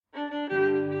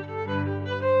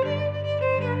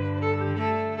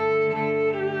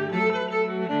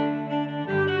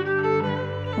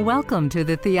Welcome to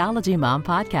the Theology Mom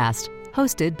Podcast,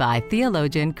 hosted by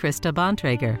theologian Krista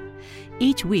Bontrager.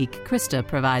 Each week, Krista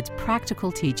provides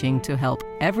practical teaching to help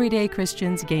everyday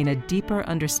Christians gain a deeper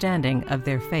understanding of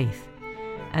their faith.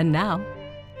 And now,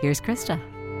 here's Krista.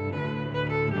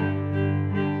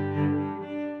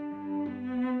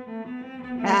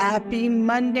 Happy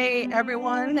Monday,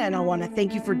 everyone, and I want to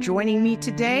thank you for joining me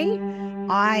today.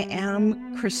 I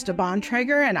am Krista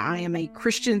Bontrager, and I am a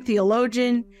Christian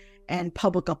theologian and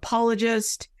public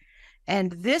apologist,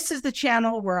 and this is the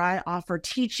channel where I offer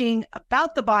teaching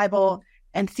about the Bible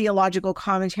and theological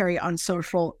commentary on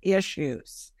social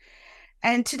issues.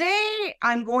 And today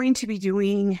I'm going to be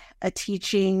doing a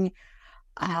teaching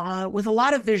with a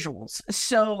lot of visuals.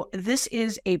 So this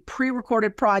is a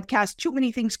pre-recorded podcast. Too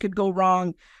many things could go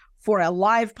wrong for a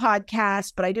live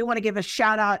podcast, but I do want to give a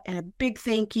shout out and a big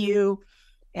thank you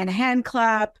and a hand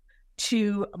clap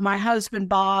to my husband,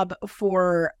 Bob,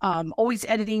 for always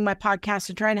editing my podcast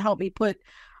and trying to help me put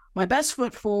my best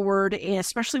foot forward, and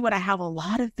especially when I have a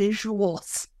lot of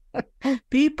visuals.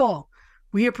 People,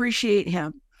 we appreciate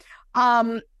him.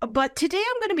 But today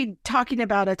I'm going to be talking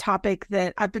about a topic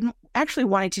that I've been actually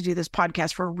wanting to do this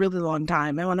podcast for a really long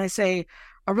time. And when I say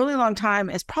a really long time,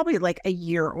 it's probably like a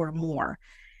year or more.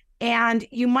 And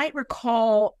you might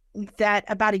recall that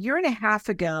about a year and a half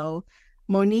ago,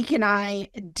 Monique and I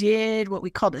did what we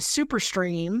called a super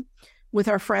stream with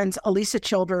our friends Elisa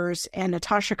Childers and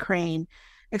Natasha Crane,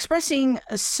 expressing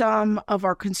some of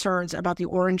our concerns about the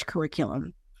Orange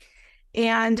curriculum.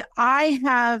 And I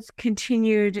have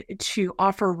continued to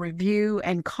offer review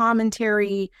and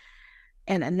commentary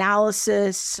and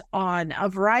analysis on a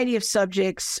variety of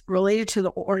subjects related to the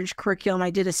Orange curriculum.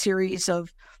 I did a series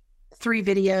of 3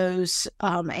 videos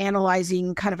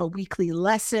analyzing kind of a weekly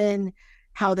lesson,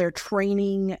 how they're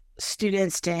training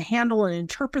students to handle and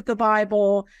interpret the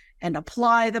Bible and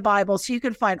apply the Bible. So you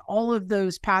can find all of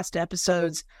those past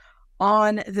episodes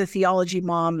on the Theology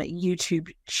Mom YouTube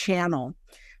channel.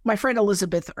 My friend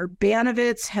Elizabeth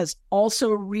Urbanowitz has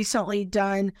also recently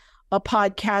done a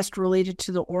podcast related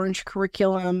to the Orange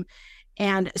curriculum,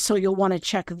 and so you'll want to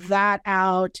check that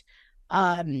out.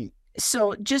 And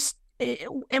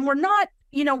we're not,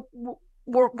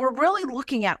 we're really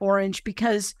looking at Orange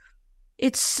because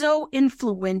it's so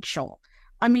influential.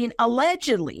 I mean,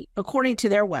 allegedly, according to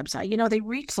their website, they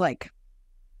reach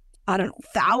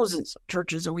thousands of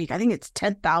churches a week. I think it's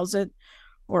 10,000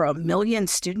 or 1 million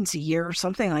students a year or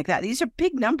something like that. These are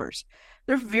big numbers.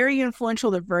 They're very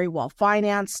influential. They're very well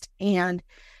financed. And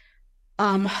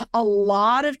a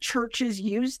lot of churches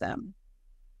use them.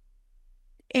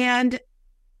 And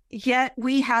yet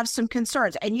we have some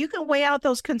concerns. And you can weigh out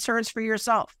those concerns for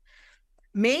yourself.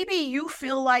 Maybe you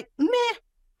feel like,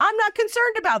 I'm not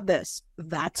concerned about this.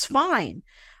 That's fine.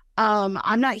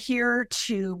 I'm not here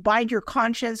to bind your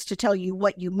conscience to tell you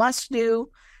what you must do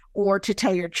or to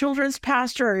tell your children's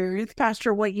pastor or your youth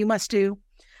pastor what you must do.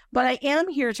 But I am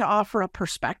here to offer a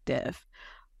perspective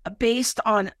based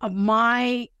on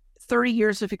my 30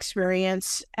 years of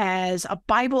experience as a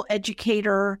Bible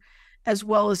educator as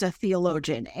well as a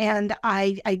theologian. And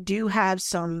I do have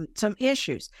some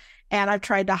issues. And I've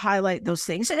tried to highlight those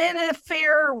things in a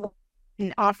fair way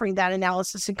in offering that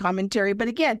analysis and commentary. But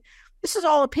again, this is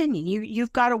all opinion.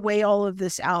 You've got to weigh all of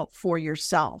this out for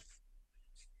yourself.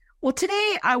 Well,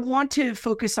 today I want to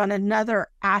focus on another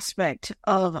aspect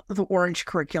of the Orange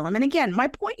curriculum. And again, my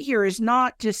point here is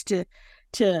not just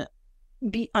to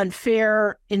be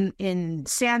unfair in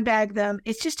sandbag them.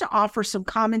 It's just to offer some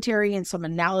commentary and some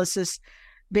analysis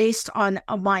based on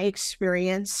my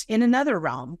experience in another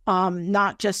realm,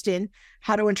 not just in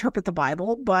how to interpret the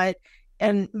Bible, but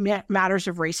in matters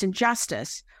of race and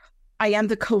justice. I am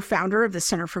the co-founder of the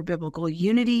Center for Biblical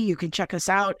Unity. You can check us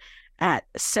out at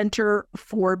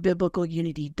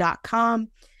centerforbiblicalunity.com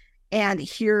and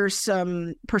hear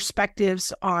some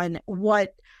perspectives on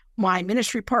what my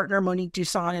ministry partner, Monique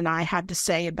Duson, and I have to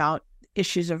say about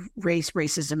issues of race,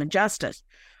 racism, and justice.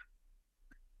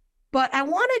 But I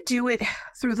want to do it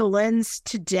through the lens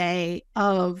today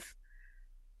of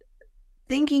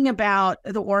thinking about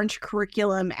the Orange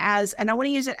curriculum and I want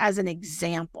to use it as an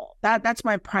example. That's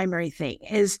my primary thing,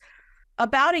 is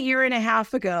about a year and a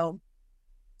half ago,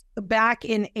 back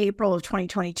in April of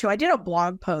 2022, I did a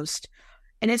blog post,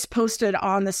 and it's posted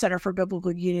on the Center for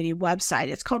Biblical Unity website.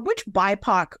 It's called, "Which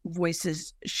BIPOC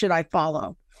Voices Should I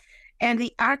Follow?" And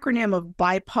the acronym of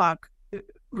BIPOC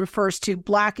refers to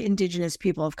Black, Indigenous,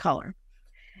 People of Color.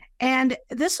 And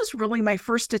this is really my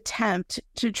first attempt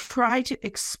to try to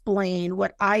explain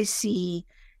what I see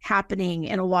happening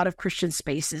in a lot of Christian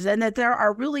spaces, and that there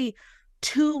are really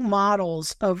 2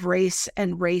 models of race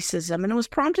and racism. And it was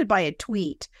prompted by a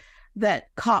tweet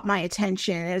that caught my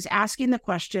attention. It was asking the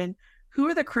question, who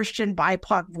are the Christian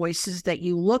BIPOC voices that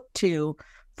you look to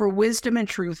for wisdom and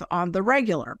truth on the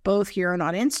regular, both here and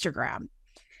on Instagram?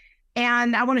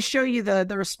 And I want to show you the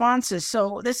responses.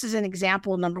 So this is an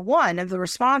example, number one, of the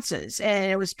responses.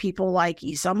 And it was people like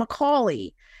Esau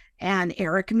McCauley and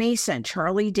Eric Mason,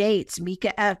 Charlie Dates,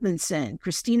 Mika Edmondson,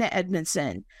 Christina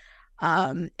Edmondson,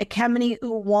 Ekemini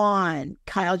Uwan,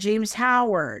 Kyle James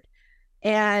Howard,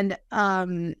 and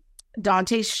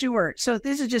Dante Stewart. So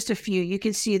this is just a few. You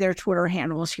can see their Twitter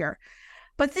handles here.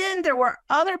 But then there were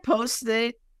other posts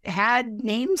that had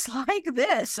names like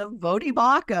this of Vodi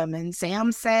Bakum and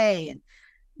Sam Say and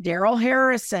Daryl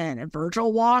Harrison and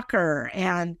Virgil Walker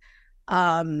and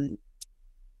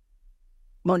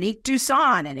Monique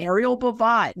Duson and Ariel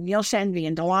Bavat, Neil Shenvi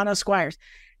and Delano Squires.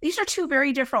 These are two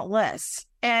very different lists.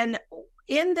 And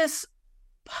in this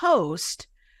post,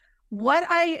 what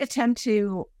I attempt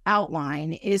to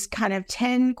outline is kind of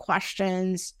 10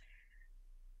 questions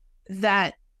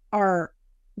that are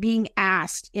being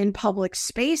asked in public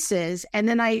spaces. And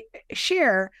then I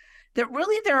share that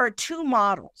really there are two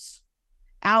models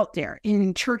out there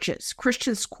in churches,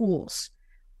 Christian schools,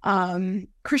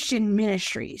 Christian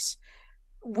ministries,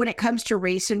 when it comes to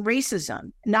race and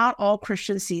racism. Not all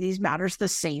Christians see these matters the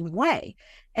same way.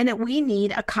 And that we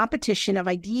need a competition of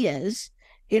ideas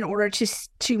in order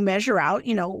to measure out,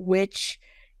 which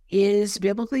is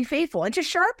biblically faithful and to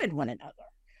sharpen one another.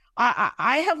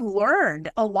 I have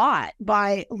learned a lot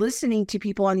by listening to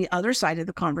people on the other side of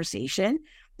the conversation.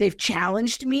 They've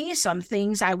challenged me. Some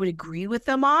things I would agree with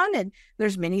them on, and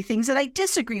there's many things that I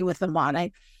disagree with them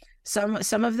on.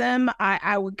 Some of them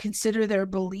I would consider their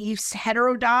beliefs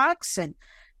heterodox,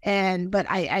 but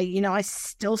I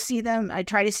still see them. I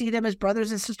try to see them as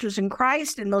brothers and sisters in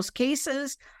Christ in most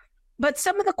cases. But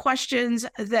some of the questions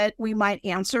that we might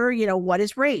answer, what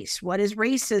is race? What is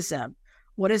racism?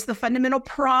 What is the fundamental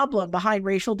problem behind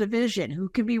racial division? Who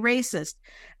can be racist?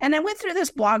 And I went through this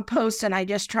blog post and I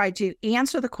just tried to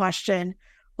answer the question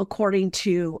according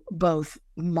to both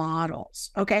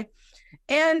models. Okay.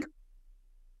 And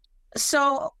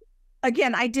so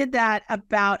again, I did that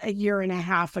about a year and a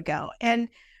half ago. And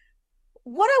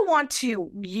what I want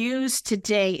to use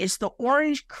today is the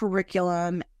Orange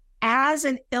curriculum as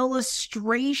an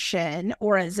illustration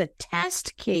or as a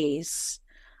test case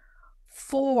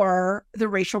for the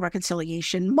racial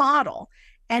reconciliation model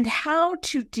and how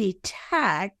to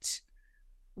detect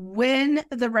when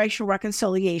the racial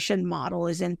reconciliation model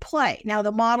is in play. Now,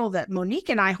 the model that Monique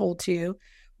and I hold to,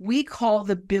 we call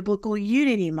the biblical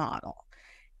unity model.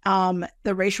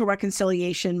 The racial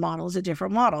reconciliation model is a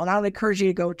different model. And I would encourage you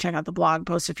to go check out the blog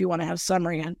post if you want to have a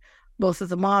summary on both of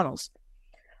the models.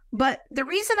 But the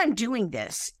reason I'm doing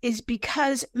this is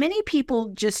because many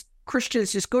people,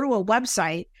 Christians, just go to a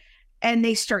website and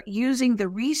they start using the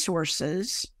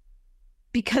resources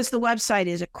because the website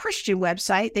is a Christian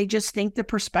website. They just think the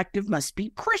perspective must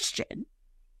be Christian,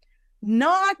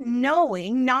 not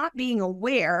being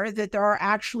aware that there are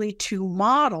actually two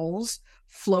models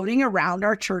floating around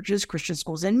our churches, Christian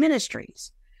schools, and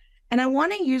ministries. And I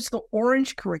want to use the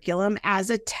Orange curriculum as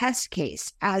a test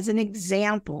case, as an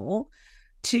example,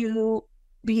 to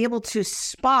be able to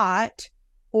spot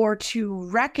or to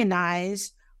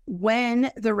recognize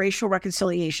when the racial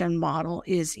reconciliation model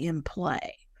is in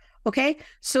play. Okay,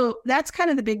 so that's kind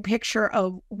of the big picture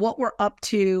of what we're up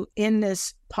to in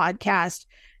this podcast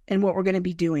and what we're going to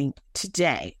be doing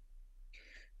today.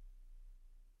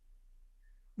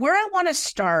 Where I want to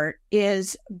start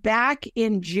is back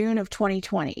in June of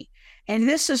 2020. And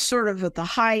this is sort of at the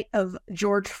height of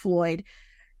George Floyd.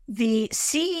 The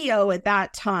CEO at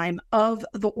that time of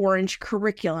the Orange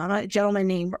curriculum, a gentleman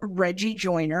named Reggie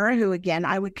Joiner, who, again,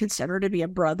 I would consider to be a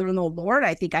brother in the Lord.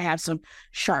 I think I have some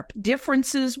sharp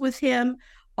differences with him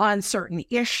on certain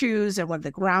issues and what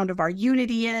the ground of our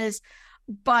unity is.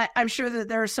 But I'm sure that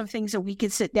there are some things that we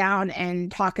could sit down and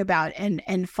talk about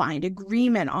and find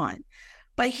agreement on.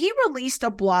 But he released a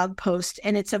blog post,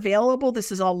 and it's available.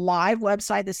 This is a live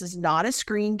website. This is not a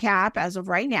screen cap as of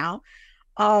right now.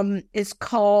 It's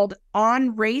called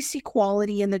On Race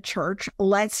Equality in the Church.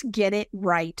 Let's Get It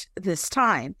Right This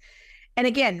Time. And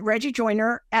again, Reggie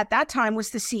Joiner at that time was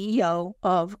the CEO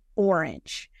of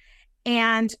Orange.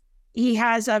 And he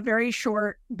has a very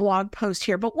short blog post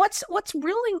here. But what's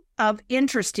really of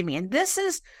interest to me, and this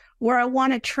is where I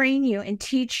want to train you and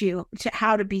teach you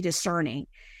how to be discerning,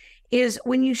 is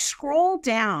when you scroll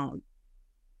down,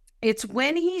 it's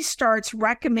when he starts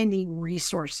recommending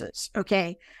resources,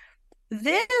 okay?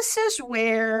 This is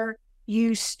where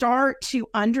you start to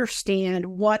understand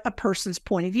what a person's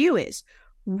point of view is.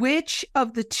 Which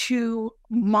of the two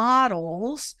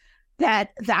models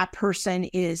that person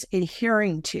is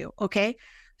adhering to. Okay.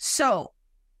 So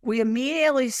we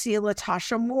immediately see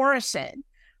Latasha Morrison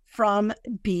from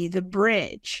Be the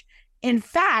Bridge. In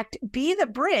fact, Be the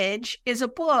Bridge is a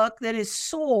book that is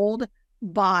sold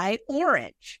by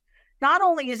Orange. Not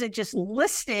only is it just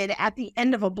listed at the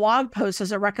end of a blog post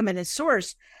as a recommended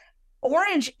source,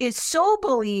 Orange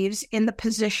believes in the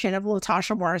position of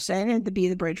Latasha Morrison and the Be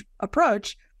the Bridge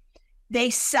approach. They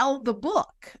sell the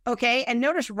book, okay? And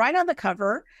notice right on the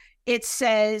cover, it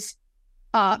says,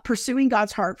 Pursuing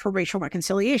God's Heart for Racial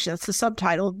Reconciliation. That's the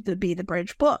subtitle of the Be the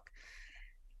Bridge book.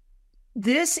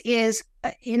 This is,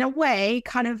 in a way,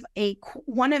 kind of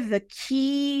one of the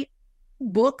key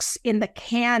books in the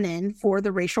canon for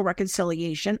the racial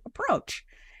reconciliation approach.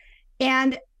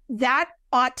 And that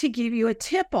ought to give you a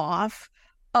tip-off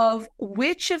of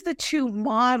which of the two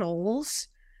models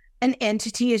an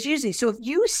entity is using. So if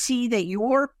you see that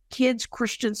your kid's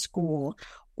Christian school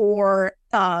or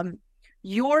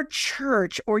your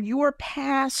church or your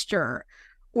pastor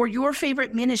or your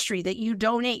favorite ministry that you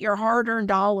donate your hard-earned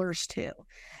dollars to,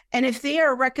 and if they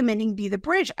are recommending Be the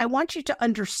Bridge, I want you to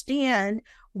understand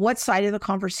what side of the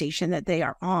conversation that they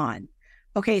are on.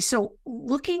 Okay, so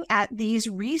looking at these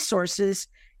resources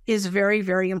is very,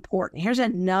 very important. Here's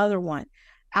another one.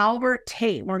 Albert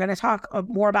Tate. We're going to talk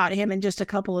more about him in just a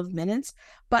couple of minutes,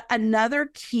 but another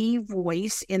key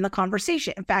voice in the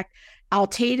conversation. In fact, Al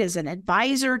Tate is an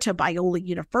advisor to Biola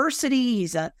University.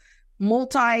 He's a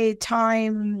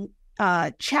multi-time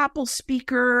chapel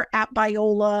speaker at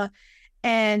Biola,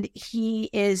 and he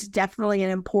is definitely an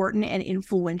important and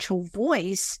influential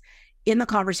voice in the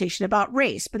conversation about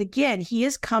race. But again, he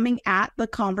is coming at the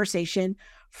conversation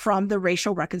from the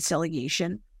racial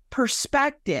reconciliation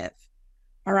perspective.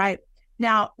 All right.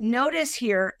 Now, notice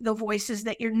here the voices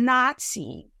that you're not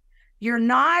seeing. You're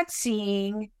not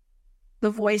seeing the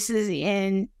voices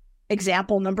in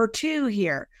example number 2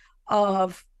 here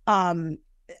of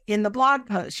in the blog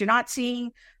post. You're not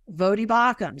seeing Vodi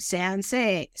Bakum, Sam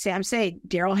Say,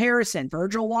 Daryl Harrison,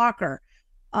 Virgil Walker,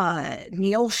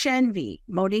 Neil Shenvi,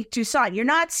 Monique Toussaint. You're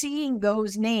not seeing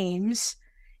those names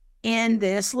in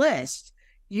this list.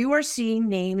 You are seeing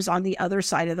names on the other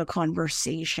side of the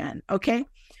conversation, okay?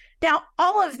 Now,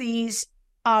 all of these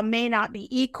may not be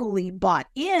equally bought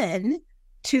in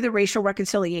to the racial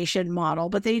reconciliation model,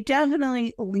 but they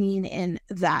definitely lean in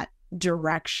that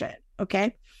direction,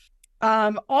 okay?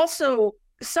 Also,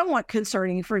 somewhat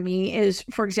concerning for me is,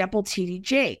 for example, T.D.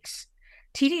 Jakes.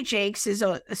 T.D. Jakes is,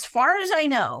 as far as I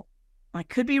know, I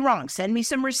could be wrong, send me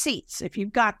some receipts if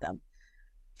you've got them.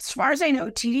 As far as I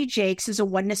know, T.D. Jakes is a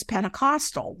Oneness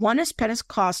Pentecostal. Oneness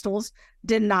Pentecostals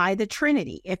deny the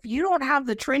Trinity. If you don't have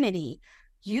the Trinity,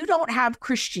 you don't have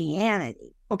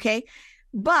Christianity, okay?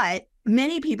 But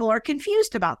many people are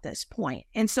confused about this point.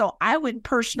 And so I would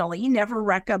personally never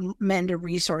recommend a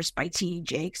resource by T.D.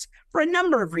 Jakes for a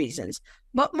number of reasons,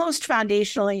 but most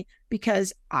foundationally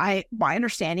because my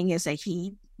understanding is that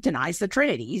he denies the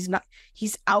Trinity.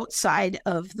 He's outside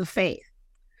of the faith,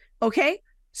 okay?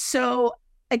 So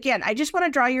again, I just want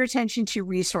to draw your attention to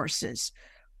resources.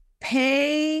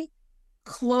 Pay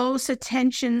close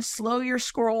attention, slow your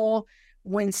scroll.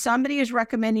 When somebody is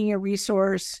recommending a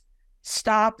resource,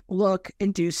 stop, look,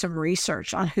 and do some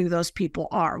research on who those people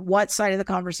are. What side of the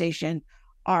conversation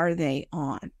are they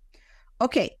on?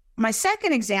 Okay, my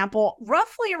second example,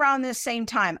 roughly around this same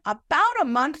time, about a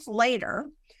month later,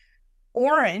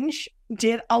 Orange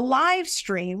did a live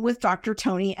stream with Dr.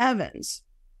 Tony Evans.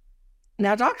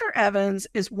 Now, Dr. Evans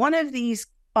is one of these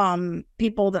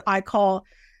people that I call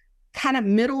kind of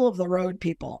middle of the road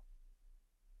people.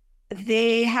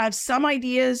 They have some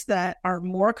ideas that are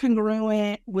more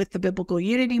congruent with the biblical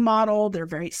unity model.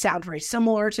 They're sound very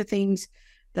similar to things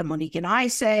that Monique and I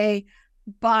say,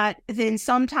 but then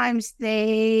sometimes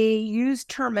they use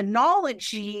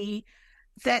terminology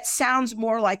that sounds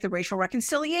more like the racial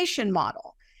reconciliation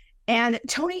model. And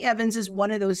Tony Evans is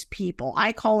one of those people.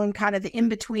 I call him kind of the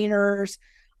in-betweeners.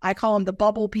 I call them the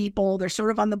bubble people. They're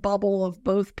sort of on the bubble of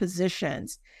both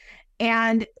positions.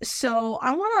 And so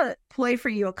I want to play for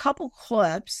you a couple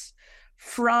clips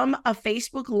from a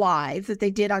Facebook Live that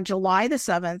they did on July the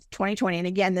 7th, 2020. And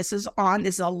again, this is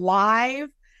a live.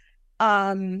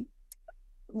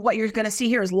 What you're going to see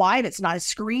here is live. It's not a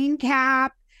screen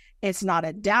cap. It's not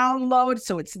a download.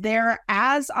 So it's there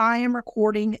as I am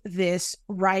recording this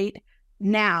right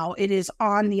now. It is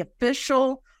on the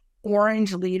official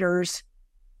Orange Leaders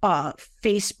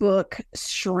Facebook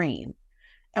stream.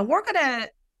 And we're going to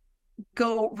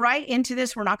go right into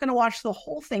this. We're not going to watch the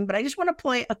whole thing, but I just want to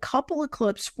play a couple of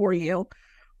clips for you.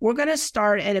 We're going to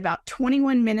start at about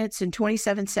 21 minutes and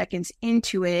 27 seconds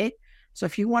into it. So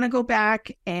if you want to go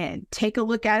back and take a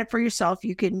look at it for yourself,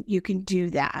 you can do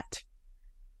that.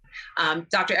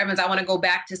 Dr. Evans, I want to go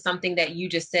back to something that you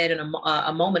just said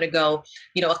a moment ago.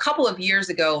 A couple of years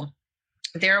ago,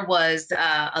 there was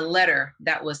a letter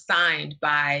that was signed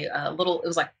by it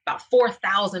was like about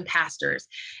 4,000 pastors.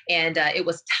 And it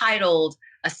was titled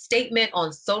A Statement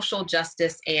on Social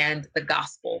Justice and the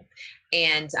Gospel.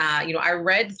 And, I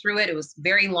read through it. It was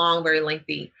very long, very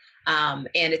lengthy. And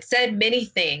it said many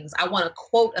things. I want to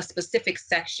quote a specific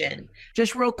section.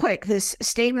 Just real quick, this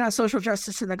statement on social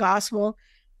justice and the gospel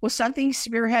was something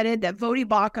spearheaded that Voddie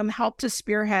Baucham helped to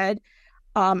spearhead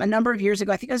a number of years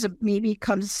ago. I think it was maybe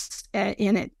comes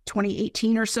in at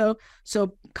 2018 or so. So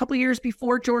a couple of years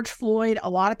before George Floyd, a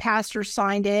lot of pastors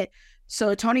signed it.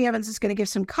 So Tony Evans is going to give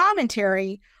some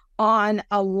commentary on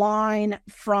a line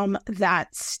from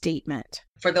that statement.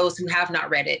 For those who have not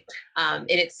read it, and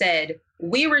it said,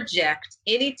 "We reject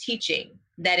any teaching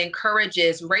that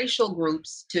encourages racial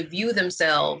groups to view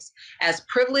themselves as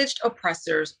privileged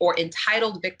oppressors or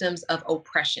entitled victims of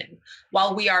oppression.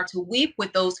 While we are to weep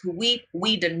with those who weep,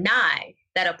 we deny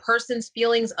that a person's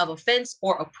feelings of offense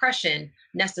or oppression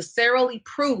necessarily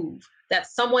prove that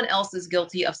someone else is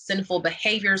guilty of sinful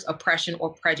behaviors, oppression,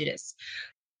 or prejudice."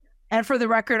 And for the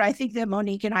record, I think that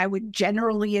Monique and I would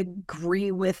generally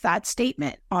agree with that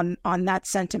statement on that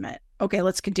sentiment. Okay,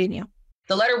 let's continue.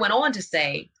 The letter went on to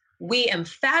say, "We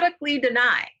emphatically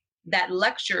deny that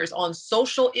lectures on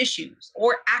social issues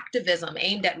or activism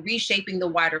aimed at reshaping the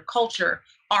wider culture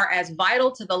are as vital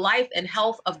to the life and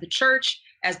health of the church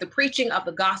as the preaching of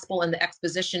the gospel and the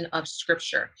exposition of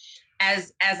scripture."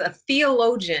 As a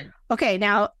theologian. Okay,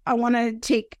 now I want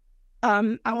to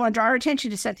draw our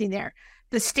attention to something there.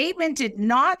 The statement did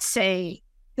not say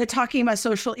that talking about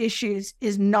social issues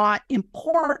is not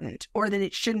important or that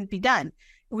it shouldn't be done.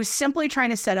 It was simply trying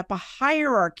to set up a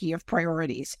hierarchy of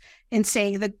priorities and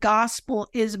saying the gospel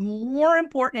is more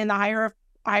important in the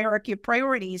hierarchy of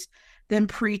priorities than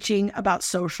preaching about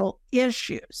social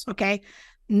issues. Okay.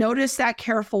 Notice that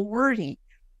careful wording.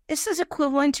 This is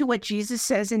equivalent to what Jesus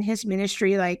says in his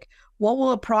ministry, like, what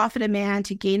will it profit a man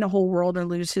to gain the whole world and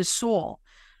lose his soul?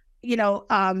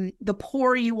 The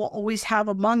poor you will always have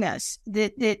among us.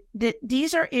 That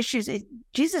these are issues.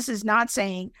 Jesus is not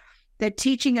saying that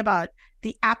teaching about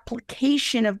the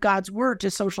application of God's word to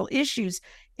social issues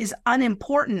is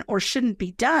unimportant or shouldn't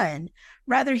be done.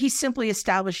 Rather, he's simply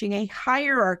establishing a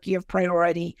hierarchy of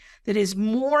priority that is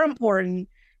more important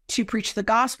to preach the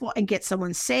gospel and get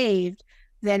someone saved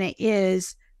than it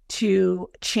is to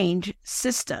change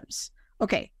systems.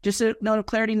 Okay, just a note of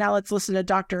clarity. Now let's listen to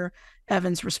Dr.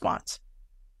 Evans' response.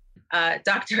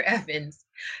 Dr. Evans,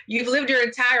 you've lived your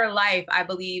entire life, I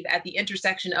believe, at the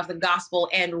intersection of the gospel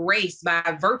and race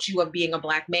by virtue of being a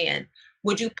Black man.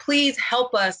 Would you please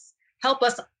help us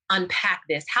unpack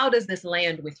this? How does this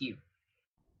land with you?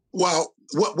 Well,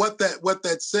 what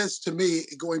that says to me,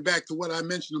 going back to what I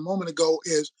mentioned a moment ago,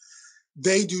 is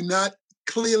they do not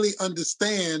clearly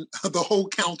understand the whole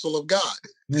counsel of God.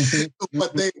 Mm-hmm.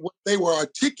 What they were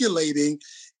articulating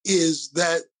is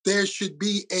that there should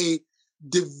be a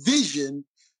division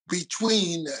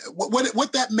between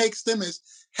what that makes them is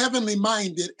heavenly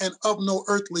minded and of no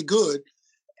earthly good,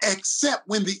 except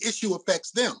when the issue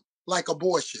affects them, like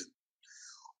abortion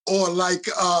or like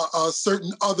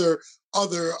certain other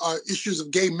issues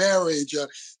of gay marriage.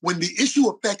 When the issue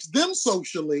affects them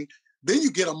socially, then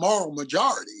you get a moral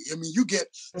majority. I mean, you get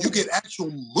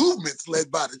actual movements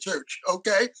led by the church.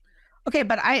 Okay,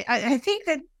 but I think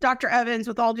that Dr. Evans,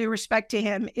 with all due respect to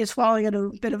him, is falling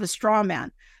into a bit of a straw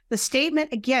man. The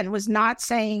statement, again, was not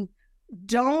saying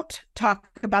don't talk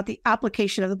about the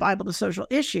application of the Bible to social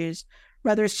issues.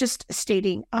 Rather, it's just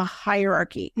stating a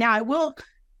hierarchy. Now, I will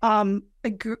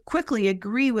quickly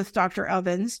agree with Dr.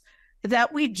 Evans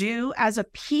that we do as a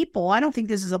people. I don't think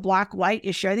this is a black-white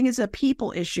issue. I think it's a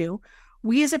people issue.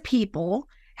 We as a people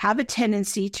have a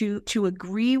tendency to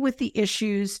agree with the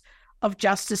issues of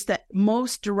justice that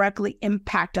most directly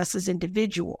impact us as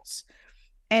individuals.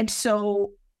 And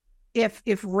so if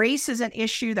race is an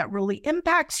issue that really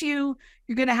impacts you,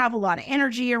 you're going to have a lot of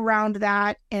energy around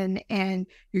that, and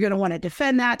you're going to want to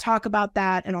defend that, talk about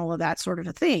that, and all of that sort of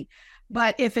a thing.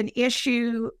 But if an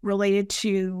issue related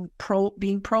to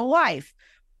being pro-life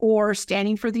or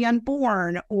standing for the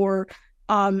unborn or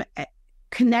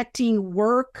connecting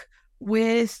work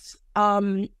with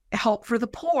help for the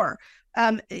poor,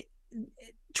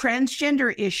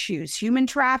 transgender issues, human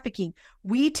trafficking,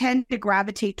 we tend to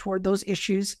gravitate toward those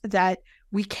issues that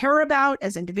we care about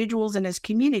as individuals and as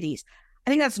communities. I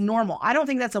think that's normal. I don't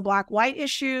think that's a black-white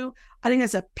issue. I think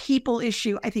that's a people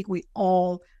issue. I think we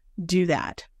all do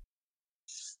that.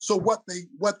 So what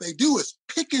they do is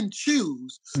pick and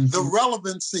choose the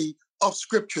relevancy of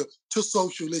scripture to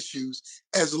social issues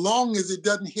as long as it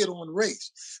doesn't hit on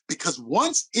race. Because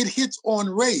once it hits on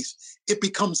race, it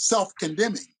becomes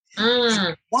self-condemning.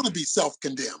 They want to be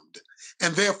self-condemned,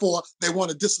 and therefore they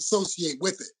want to disassociate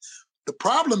with it. The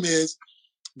problem is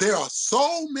there are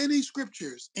so many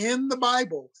scriptures in the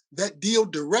Bible that deal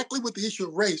directly with the issue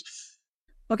of race.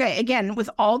 Okay, again,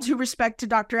 with all due respect to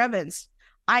Dr. Evans,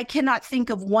 I cannot think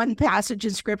of one passage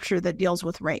in scripture that deals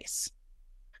with race.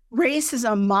 Race is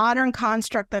a modern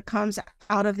construct that comes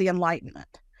out of the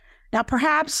Enlightenment. Now,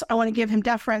 perhaps I want to give him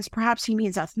deference. Perhaps he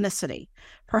means ethnicity.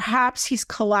 Perhaps he's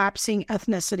collapsing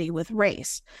ethnicity with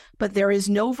race. But there is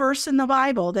no verse in the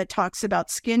Bible that talks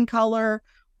about skin color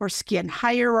or skin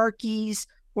hierarchies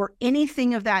or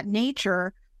anything of that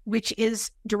nature, which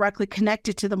is directly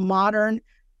connected to the modern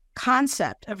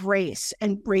concept of race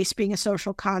and race being a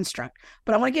social construct.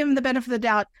 But I want to give him the benefit of the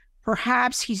doubt.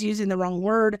 Perhaps he's using the wrong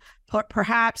word, but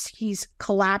perhaps he's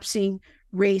collapsing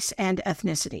race and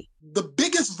ethnicity. The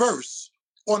biggest verse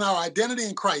on our identity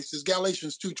in Christ is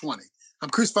Galatians 2:20. I'm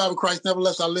crucified with Christ,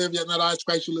 nevertheless I live, yet not I, it's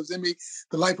Christ who lives in me.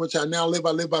 The life which I now live,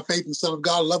 I live by faith in the Son of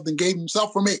God, loved and gave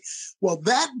himself for me. Well,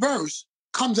 that verse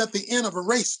comes at the end of a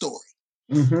race story,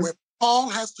 where Paul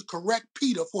has to correct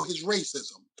Peter for his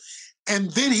racism.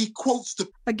 And then he quotes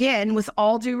Again, with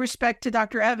all due respect to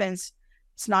Dr. Evans,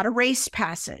 it's not a race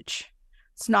passage.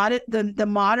 It's not the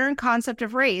modern concept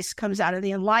of race comes out of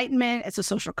the Enlightenment. It's a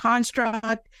social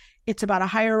construct. It's about a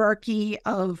hierarchy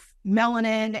of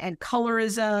melanin and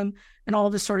colorism and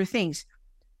all this sort of things.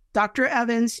 Dr.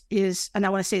 Evans is, and I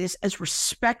want to say this as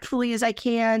respectfully as I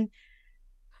can,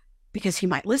 because he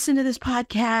might listen to this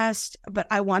podcast, but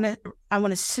I want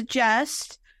to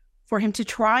suggest for him to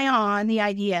try on the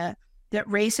idea that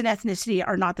race and ethnicity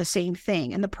are not the same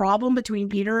thing. And the problem between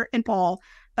Peter and Paul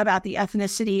about the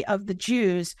ethnicity of the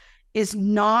Jews is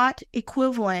not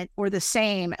equivalent or the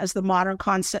same as the modern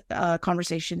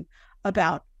conversation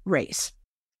about race.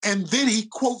 And then he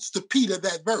quotes to Peter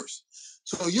that verse.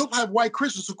 So you'll have white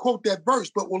Christians who quote that verse,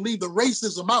 but will leave the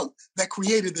racism out that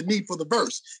created the need for the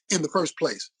verse in the first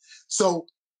place. So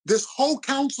this whole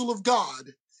counsel of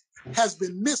God has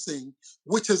been missing,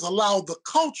 which has allowed the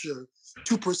culture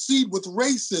to proceed with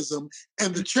racism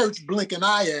and the church blink an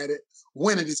eye at it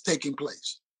when it is taking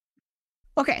place.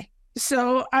 Okay,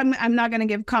 so I'm not going to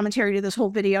give commentary to this whole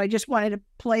video. I just wanted to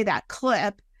play that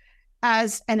clip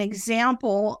as an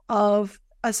example of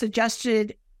a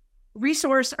suggested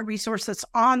resource, a resource that's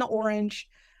on the Orange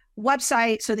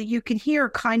website so that you can hear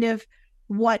kind of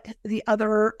what the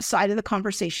other side of the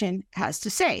conversation has to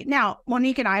say. Now,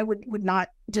 Monique and I would not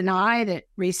deny that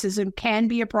racism can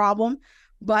be a problem,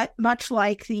 but much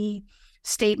like the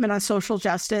statement on social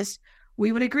justice,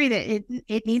 we would agree that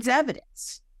it needs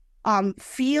evidence.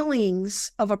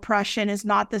 Feelings of oppression is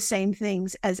not the same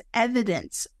things as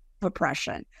evidence of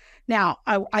oppression. Now,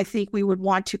 I think we would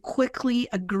want to quickly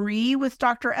agree with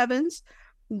Dr. Evans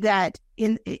that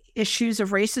in issues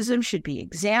of racism should be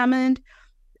examined.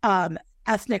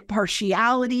 Ethnic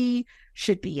partiality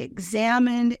should be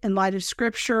examined in light of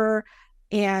scripture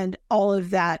and all of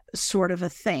that sort of a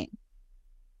thing.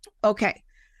 Okay.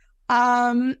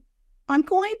 I'm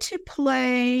going to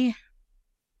play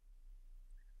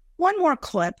one more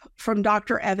clip from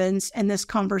Dr. Evans in this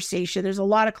conversation. There's a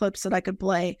lot of clips that I could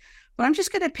play, but I'm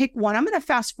just going to pick one. I'm going to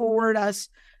fast forward us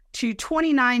to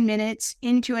 29 minutes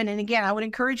into it. And again, I would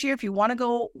encourage you, if you want to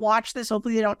go watch this,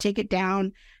 hopefully they don't take it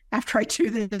down after I do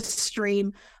this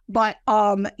stream, but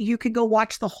you could go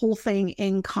watch the whole thing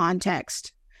in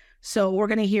context. So we're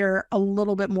going to hear a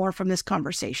little bit more from this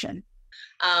conversation.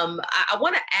 I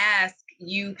want to ask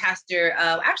you, Pastor,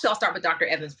 actually, I'll start with Dr.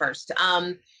 Evans first.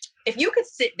 If you could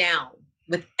sit down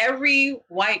with every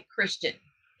white Christian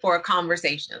for a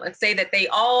conversation, let's say that they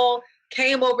all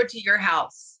came over to your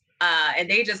house and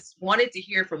they just wanted to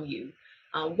hear from you,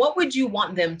 what would you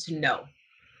want them to know?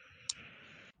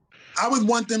 I would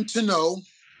want them to know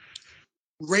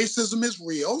racism is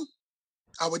real.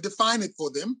 I would define it for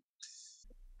them.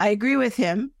 I agree with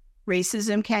him.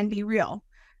 Racism can be real.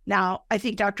 Now, I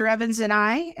think Dr. Evans and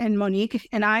I, and Monique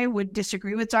and I would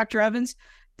disagree with Dr. Evans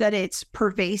that it's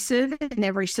pervasive in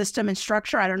every system and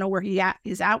structure. I don't know where he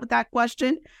is at with that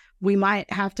question. We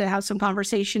might have to have some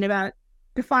conversation about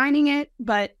defining it,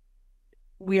 but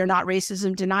we are not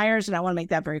racism deniers, and I want to make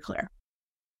that very clear.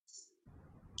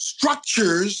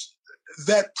 Structures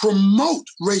that promote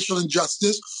racial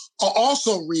injustice are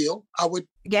also real.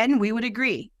 Again, we would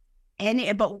agree.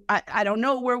 But I don't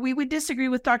know where we would disagree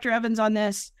with Dr. Evans on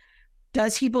this.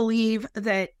 Does he believe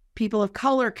that people of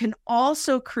color can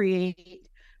also create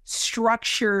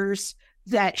structures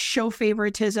that show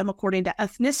favoritism according to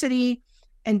ethnicity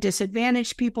and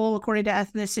disadvantage people according to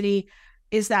ethnicity.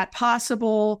 Is that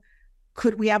possible?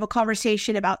 Could we have a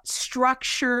conversation about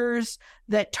structures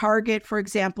that target, for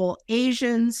example,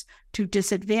 Asians to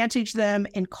disadvantage them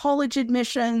in college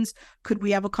admissions? Could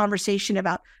we have a conversation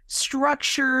about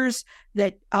structures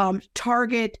that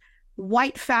target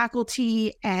white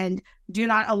faculty and do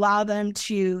not allow them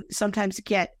to sometimes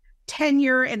get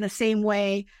tenure in the same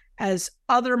way as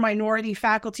other minority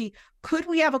faculty? Could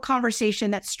we have a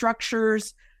conversation that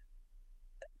structures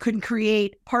could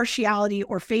create partiality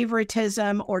or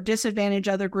favoritism or disadvantage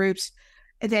other groups,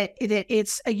 that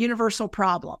it's a universal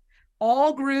problem?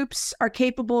 All groups are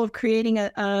capable of creating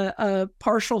a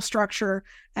partial structure,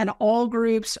 and all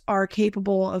groups are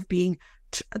capable of being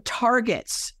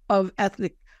targets of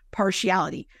ethnic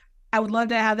partiality. I would love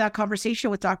to have that conversation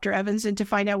with Dr. Evans and to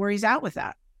find out where he's at with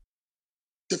that.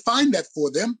 Define that for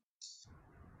them.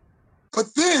 But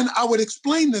then I would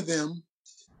explain to them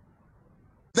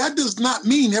that does not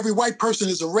mean every white person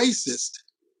is a racist.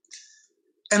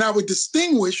 And I would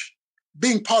distinguish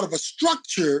being part of a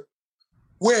structure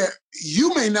where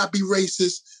you may not be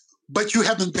racist, but you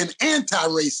haven't been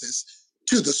anti-racist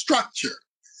to the structure.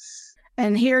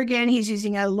 And here again, he's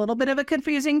using a little bit of a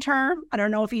confusing term. I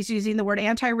don't know if he's using the word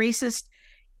anti-racist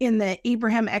in the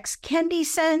Ibram X. Kendi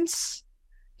sense.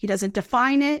 He doesn't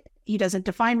define it. He doesn't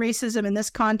define racism in this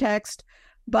context.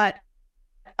 But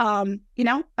I'm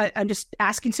just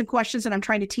asking some questions, and I'm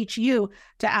trying to teach you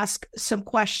to ask some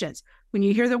questions. When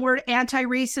you hear the word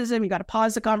anti-racism, you got to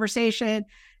pause the conversation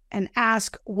and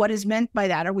ask what is meant by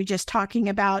that. Are we just talking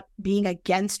about being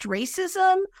against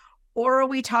racism, or are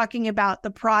we talking about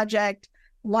the project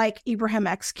like Ibram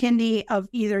X. Kendi of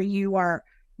either you are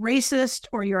racist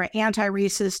or you're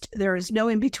anti-racist? There is no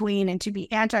in between, and to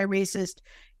be anti-racist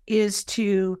is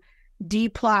to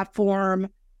deplatform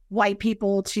white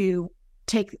people, to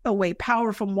take away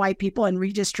power from white people and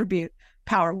redistribute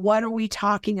power. What are we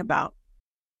talking about?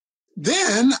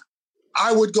 Then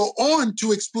I would go on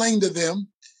to explain to them,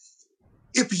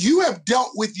 if you have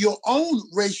dealt with your own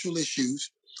racial issues,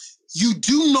 you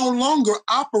do no longer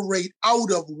operate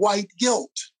out of white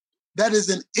guilt. That is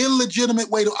an illegitimate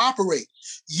way to operate.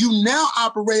 You now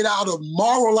operate out of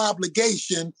moral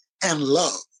obligation and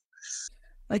love.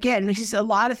 Again, a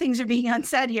lot of things are being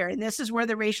unsaid here. And this is where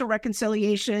the racial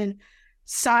reconciliation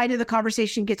side of the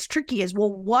conversation gets tricky, is,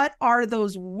 well, what are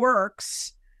those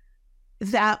works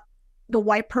that the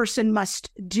white person must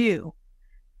do?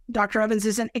 Dr. Evans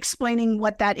isn't explaining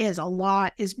what that is. A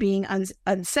lot is being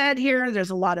unsaid here. There's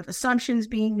a lot of assumptions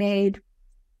being made.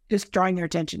 Just drawing your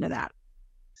attention to that.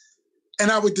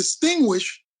 And I would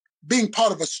distinguish being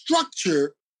part of a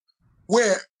structure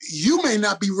where you may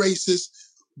not be racist,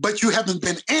 but you haven't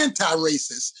been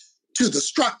anti-racist to the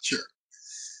structure.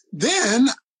 Then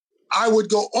I would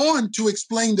go on to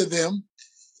explain to them,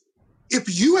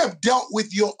 if you have dealt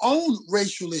with your own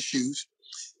racial issues,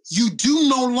 you do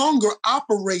no longer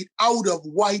operate out of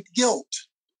white guilt.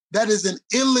 That is an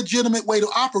illegitimate way to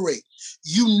operate.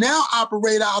 You now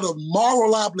operate out of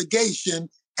moral obligation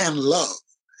and love.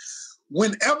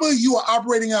 Whenever you are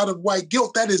operating out of white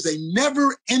guilt, that is a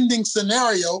never-ending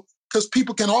scenario, because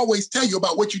people can always tell you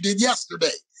about what you did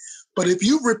yesterday. But if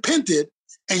you've repented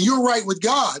and you're right with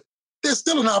God, there's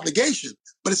still an obligation,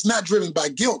 but it's not driven by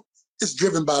guilt. It's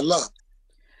driven by love.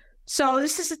 So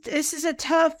this is a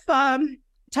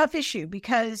tough issue,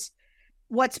 because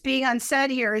what's being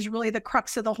unsaid here is really the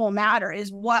crux of the whole matter,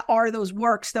 is what are those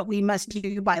works that we must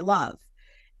do by love?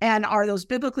 And are those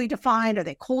biblically defined? Are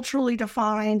they culturally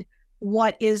defined?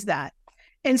 What is that?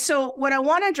 And so what I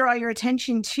want to draw your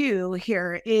attention to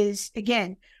here is,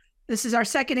 again, this is our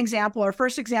second example. Our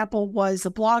first example was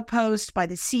a blog post by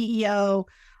the CEO,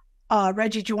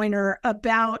 Reggie Joiner,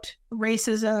 about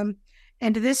racism.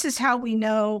 And this is how we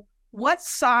know what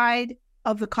side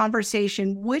of the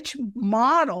conversation, which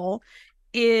model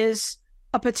is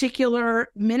a particular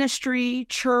ministry,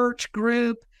 church,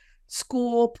 group,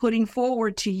 school putting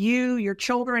forward to you, your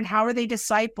children. How are they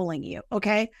discipling you?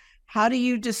 Okay. How do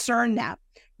you discern that?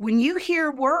 When you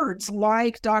hear words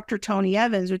like Dr. Tony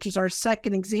Evans, which is our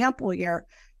second example here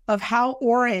of how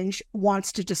Orange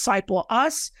wants to disciple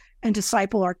us and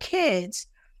disciple our kids,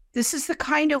 this is the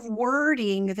kind of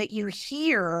wording that you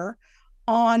hear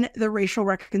on the racial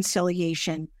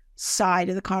reconciliation side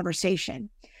of the conversation.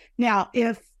 Now,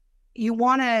 if you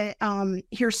want to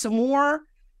hear some more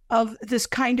of this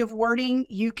kind of wording,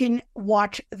 you can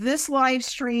watch this live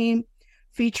stream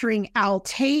featuring Al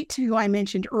Tate, who I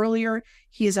mentioned earlier.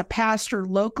 He is a pastor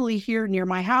locally here near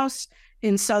my house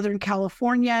in Southern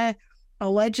California.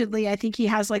 allegedly, I think he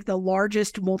has like the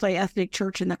largest multi-ethnic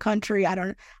church in the country.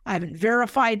 I haven't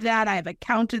verified that. I haven't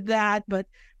counted that, but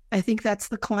I think that's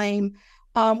the claim.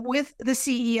 With the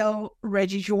CEO,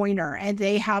 Reggie Joiner, and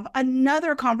they have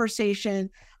another conversation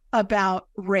about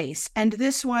race. And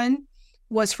this one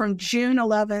was from June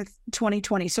 11th,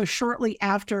 2020. So shortly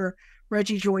after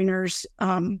Reggie Joiner's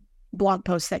blog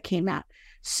post that came out.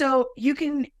 So you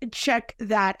can check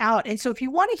that out. And so if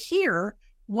you want to hear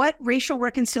what racial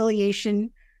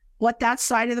reconciliation, what that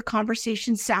side of the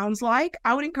conversation sounds like,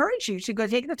 I would encourage you to go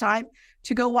take the time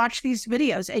to go watch these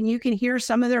videos, and you can hear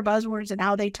some of their buzzwords and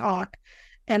how they talk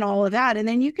and all of that. And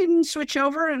then you can switch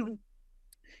over and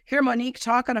hear Monique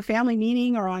talk on a family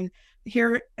meeting, or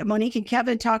hear Monique and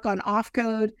Kevin talk on Off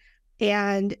Code,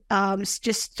 and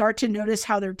just start to notice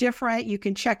how they're different. You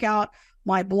can check out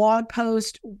my blog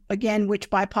post, again, which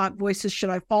BIPOC voices should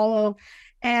I follow?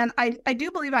 And I do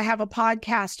believe I have a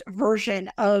podcast version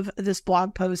of this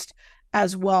blog post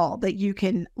as well that you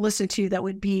can listen to that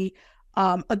would be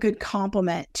a good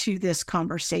complement to this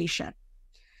conversation.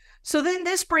 So then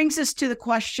this brings us to the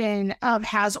question of,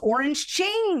 has Orange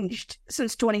changed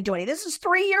since 2020? This is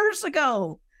 3 years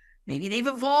ago. Maybe they've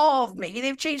evolved. Maybe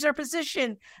they've changed their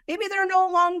position. Maybe they're no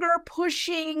longer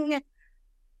pushing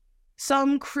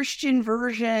some Christian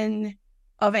version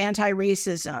of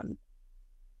anti-racism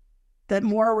that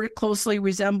more closely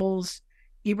resembles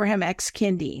Ibram X.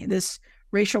 Kendi, this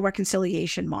racial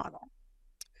reconciliation model.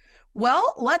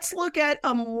 Well, let's look at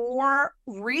a more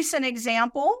recent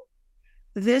example.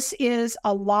 This is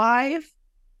a live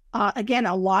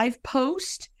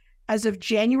post as of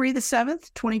January the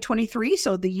 7th, 2023.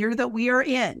 So the year that we are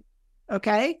in,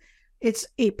 okay? It's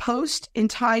a post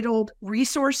entitled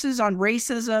Resources on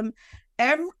Racism.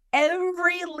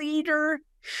 Every leader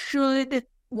should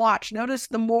watch. Notice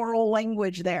the moral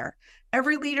language there.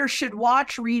 Every leader should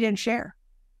watch, read, and share.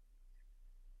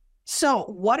 So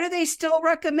what are they still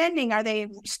recommending? Are they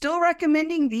still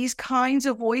recommending these kinds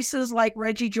of voices like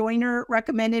Reggie Joiner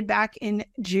recommended back in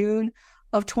June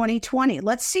of 2020?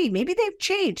 Let's see. Maybe they've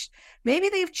changed. Maybe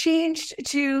they've changed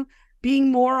to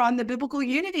being more on the biblical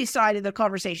unity side of the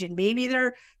conversation. Maybe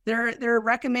they're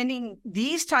recommending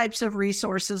these types of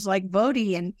resources like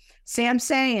Bodhi and Sam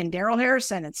Say and Daryl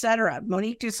Harrison, etc.,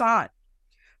 Monique Toussaint.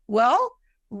 Well,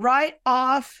 right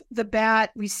off the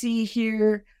bat, we see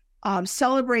here,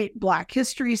 celebrate Black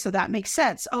history. So that makes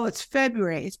sense. Oh, it's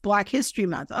February. It's Black History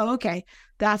Month. Oh, okay.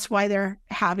 That's why they're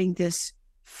having this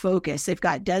focus. They've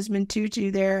got Desmond Tutu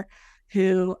there,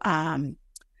 who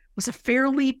was a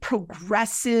fairly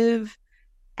progressive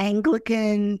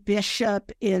Anglican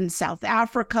bishop in South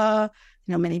Africa.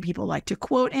 You know, many people like to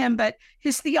quote him, but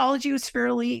his theology was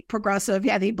fairly progressive.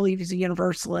 Yeah, they believe he's a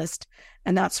universalist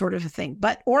and that sort of a thing.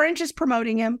 But Orange is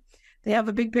promoting him. They have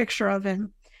a big picture of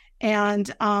him.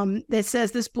 And it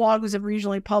says this blog was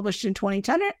originally published in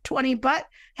 2020, but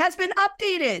has been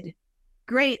updated.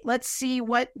 Great. Let's see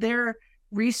what their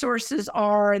resources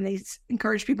are. And they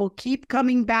encourage people, keep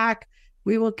coming back.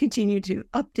 We will continue to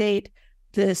update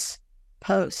this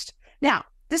post. Now,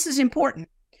 this is important.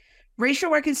 Racial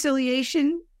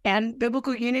reconciliation and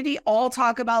biblical unity all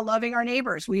talk about loving our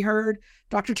neighbors. We heard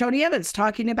Dr. Tony Evans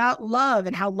talking about love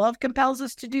and how love compels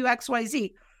us to do X, Y,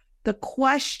 Z. The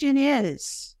question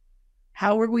is,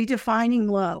 how are we defining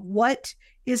love? What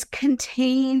is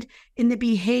contained in the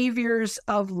behaviors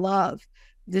of love?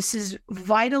 This is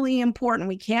vitally important.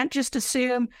 We can't just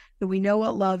assume that we know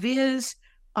what love is.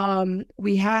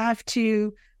 We have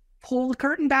to pull the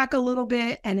curtain back a little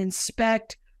bit and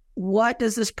inspect, what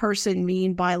does this person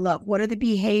mean by love? What are the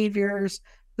behaviors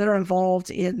that are involved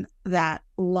in that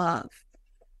love?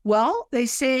 Well, they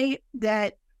say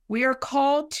that we are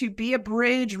called to be a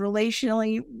bridge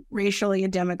relationally, racially,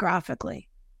 and demographically.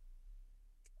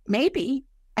 Maybe.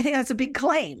 I think that's a big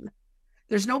claim.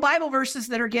 There's no Bible verses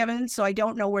that are given, so I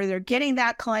don't know where they're getting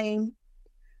that claim.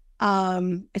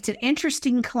 It's an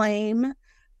interesting claim,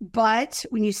 but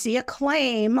when you see a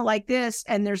claim like this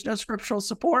and there's no scriptural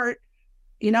support,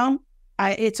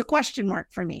 it's a question mark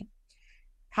for me.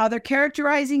 How they're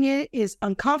characterizing it is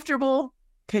uncomfortable,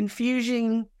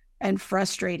 confusing, and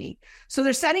frustrating. So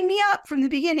they're setting me up from the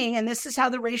beginning, and this is how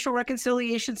the racial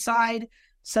reconciliation side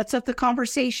sets up the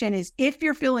conversation, is if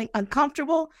you're feeling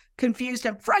uncomfortable, confused,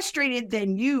 and frustrated,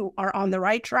 then you are on the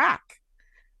right track.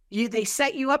 They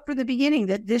set you up from the beginning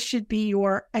that this should be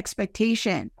your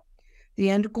expectation.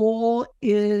 The end goal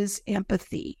is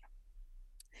empathy.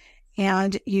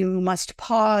 And you must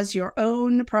pause your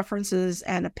own preferences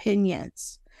and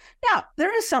opinions. Now,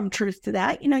 there is some truth to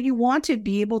that. You want to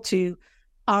be able to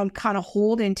kind of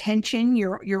hold in tension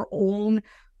your own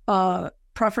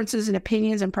preferences and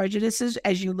opinions and prejudices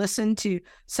as you listen to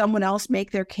someone else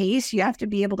make their case. You have to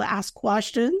be able to ask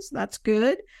questions. That's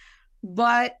good.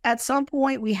 But at some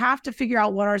point, we have to figure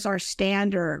out what is our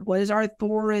standard? What is our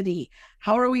authority?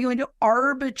 How are we going to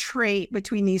arbitrate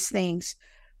between these things?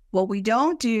 What we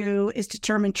don't do is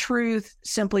determine truth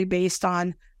simply based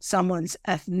on someone's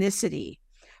ethnicity.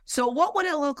 So what would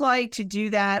it look like to do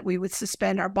that? We would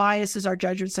suspend our biases, our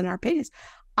judgments, and our opinions.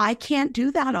 I can't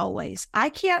do that always. I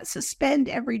can't suspend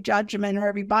every judgment or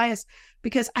every bias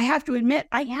because I have to admit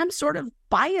I am sort of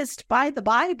biased by the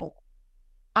Bible.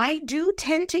 I do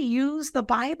tend to use the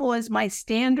Bible as my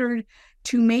standard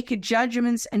to make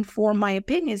judgments and form my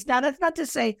opinions. Now, that's not to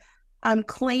say I'm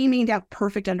claiming to have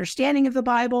perfect understanding of the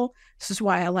Bible. This is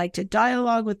why I like to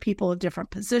dialogue with people of different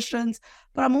positions.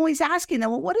 But I'm always asking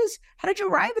them, well, how did you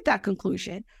arrive at that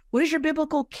conclusion? What is your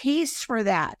biblical case for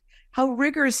that? How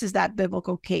rigorous is that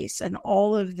biblical case? And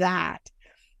all of that.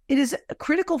 It is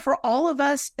critical for all of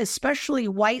us, especially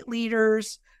white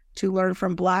leaders, to learn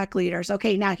from Black leaders.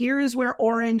 Okay, now here is where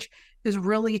Orange is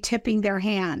really tipping their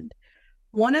hand.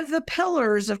 One of the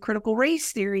pillars of critical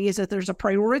race theory is that there's a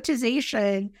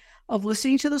prioritization of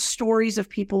listening to the stories of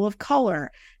people of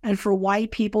color and for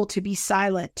white people to be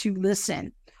silent, to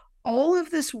listen. All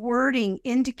of this wording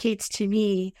indicates to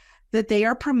me that they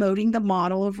are promoting the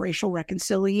model of racial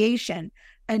reconciliation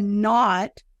and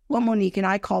not what Monique and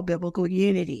I call biblical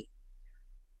unity.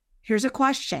 Here's a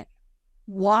question.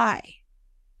 Why?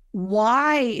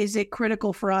 Why is it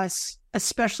critical for us,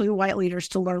 especially white leaders,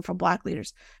 to learn from Black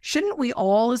leaders? Shouldn't we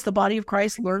all, as the body of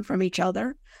Christ, learn from each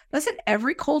other? Doesn't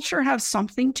every culture have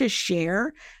something to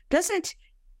share? Doesn't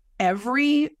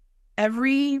every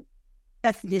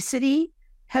ethnicity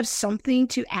have something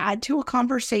to add to a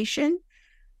conversation?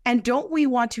 And don't we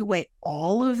want to weigh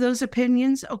all of those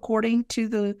opinions according to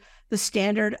the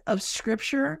standard of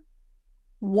Scripture?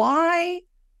 Why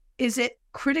is it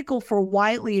critical for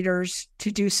white leaders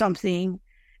to do something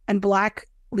and Black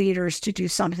leaders to do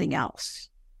something else?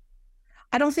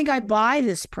 I don't think I buy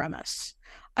this premise.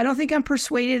 I don't think I'm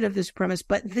persuaded of this premise,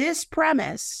 but this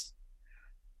premise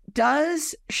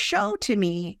does show to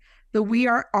me that we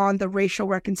are on the racial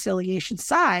reconciliation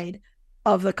side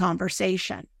of the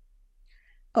conversation.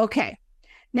 Okay,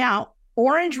 now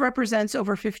Orange represents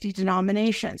over 50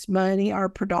 denominations. Many are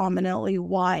predominantly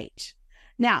white.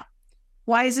 Now,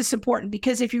 why is this important?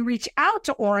 Because if you reach out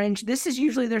to Orange, this is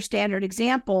usually their standard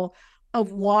example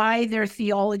of why their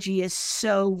theology is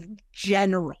so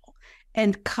general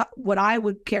and what I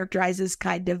would characterize as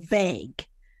kind of vague.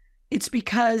 It's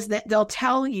because that they'll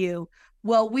tell you,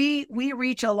 well, we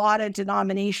reach a lot of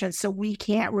denominations, so we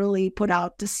can't really put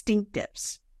out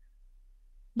distinctives.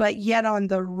 But yet on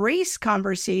the race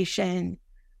conversation,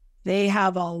 they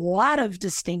have a lot of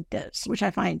distinctives, which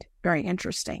I find very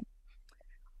interesting.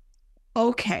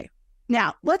 Okay,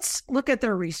 now let's look at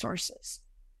their resources.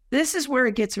 This is where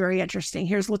it gets very interesting.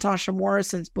 Here's Latasha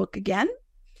Morrison's book again.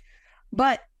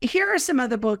 But here are some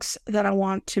other books that I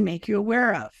want to make you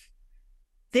aware of.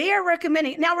 They are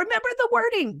recommending, now remember the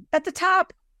wording at the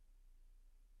top.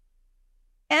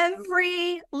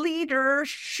 Every leader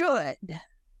should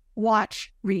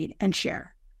watch, read, and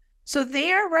share. So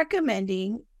they are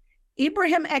recommending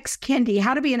Ibram X. Kendi,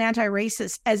 How to Be an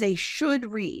Anti-Racist, as a should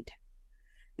read.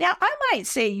 Now, I might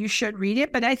say you should read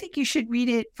it, but I think you should read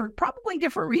it for probably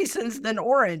different reasons than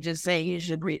Orange is saying you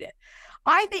should read it.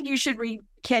 I think you should read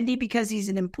Kendi because he's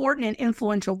an important and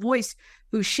influential voice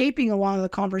who's shaping along the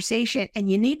conversation,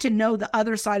 and you need to know the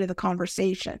other side of the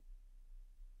conversation.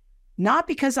 Not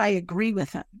because I agree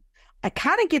with him. I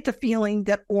kind of get the feeling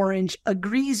that Orange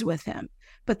agrees with him,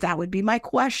 but that would be my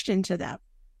question to them.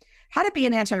 How to Be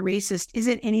an Anti-Racist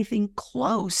isn't anything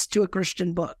close to a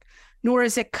Christian book, nor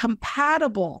is it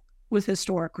compatible with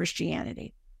historic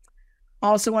Christianity. I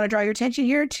also want to draw your attention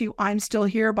here to I'm Still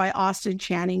Here by Austin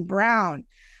Channing Brown,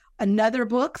 another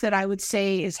book that I would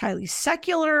say is highly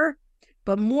secular,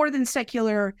 but more than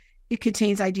secular, it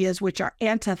contains ideas which are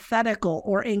antithetical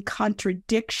or in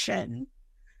contradiction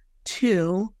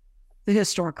to the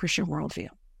historic Christian worldview.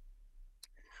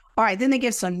 All right, then they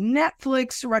give some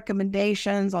Netflix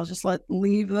recommendations. I'll just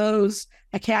leave those.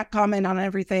 I can't comment on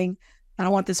everything. I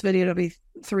don't want this video to be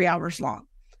 3 hours long.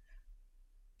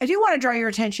 I do want to draw your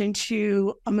attention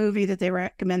to a movie that they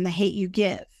recommend, The Hate U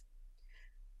Give.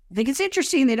 I think it's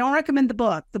interesting. They don't recommend the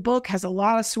book. The book has a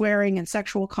lot of swearing and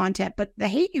sexual content, but The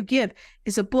Hate U Give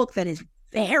is a book that is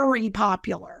very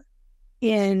popular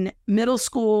in middle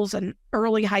schools and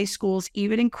early high schools,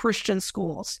 even in Christian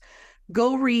schools.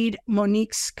 Go read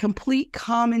Monique's complete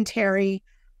commentary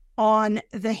on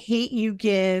The Hate U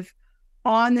Give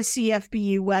on the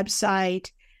CFBU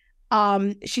website.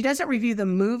 She doesn't review the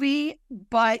movie,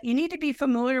 but you need to be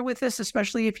familiar with this,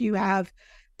 especially if you have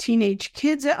teenage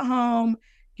kids at home.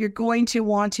 You're going to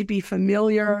want to be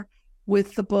familiar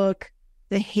with the book,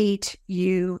 The Hate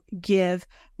U Give.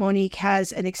 Monique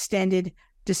has an extended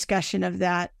discussion of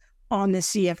that on the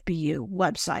CFBU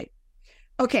website.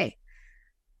 Okay,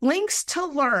 links to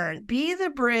learn. Be the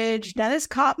Bridge. Now, this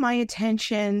caught my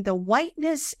attention. The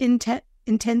Whiteness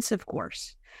Intensive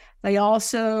course. They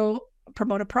also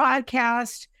promote a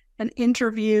podcast, an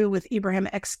interview with Ibrahim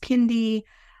X. Kendi.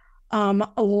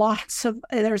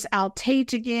 There's Al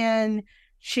Tate again.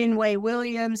 Shinwei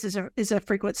Williams is a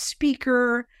frequent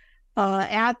speaker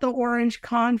at the Orange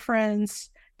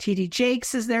Conference. T.D.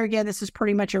 Jakes is there again. This is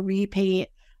pretty much a repeat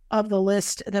of the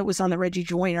list that was on the Reggie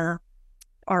Joiner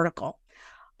article.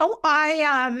 Oh,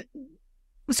 I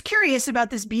was curious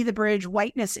about this Be the Bridge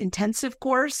Whiteness Intensive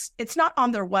course. It's not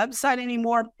on their website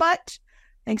anymore, but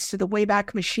thanks to the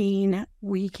Wayback Machine,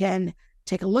 we can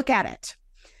take a look at it.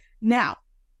 Now,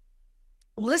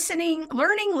 learning,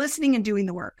 listening, and doing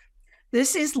the work.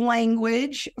 This is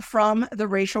language from the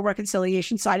racial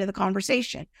reconciliation side of the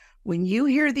conversation. When you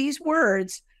hear these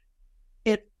words,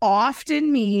 it's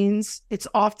often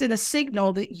a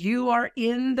signal that you are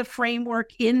in the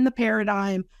framework, in the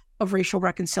paradigm of racial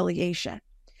reconciliation.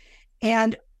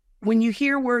 And when you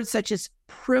hear words such as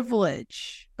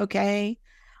privilege, okay,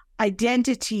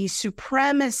 identity,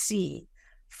 supremacy,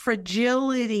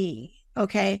 fragility,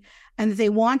 okay, and they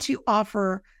want to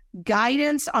offer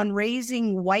guidance on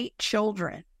raising white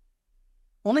children.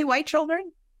 Only white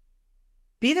children?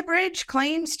 Be the Bridge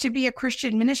claims to be a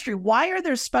Christian ministry. Why are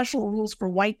there special rules for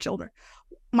white children?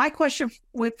 My question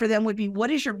for them would be, what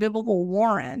is your biblical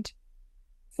warrant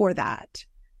for that?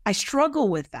 I struggle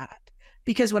with that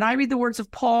because when I read the words of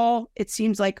Paul, it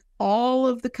seems like all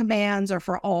of the commands are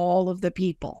for all of the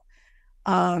people.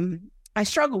 I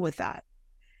struggle with that.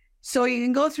 So you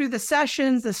can go through the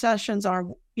sessions. The sessions are,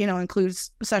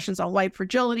 includes sessions on white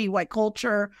fragility, white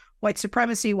culture, white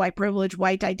supremacy, white privilege,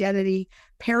 white identity,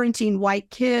 parenting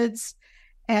white kids,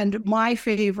 and my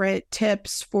favorite,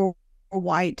 tips for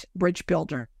white bridge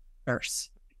builders.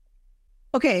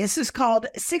 Okay, this is called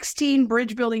 16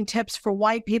 Bridge Building Tips for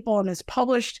White People and is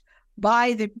published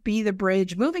by the Be the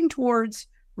Bridge, moving towards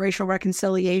racial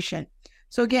reconciliation.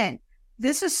 So again,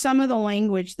 this is some of the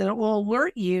language that will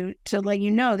alert you to let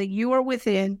you know that you are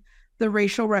within the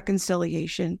racial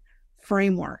reconciliation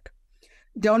framework.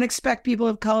 Don't expect people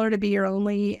of color to be your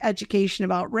only education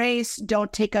about race.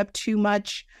 Don't take up too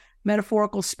much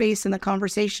metaphorical space in the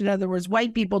conversation. In other words,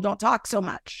 white people don't talk so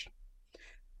much.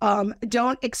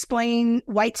 Don't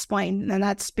white-splain, and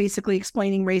that's basically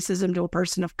explaining racism to a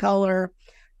person of color.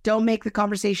 Don't make the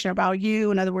conversation about you.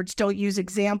 In other words, don't use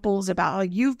examples about how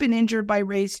you've been injured by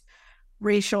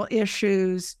racial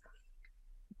issues.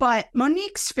 But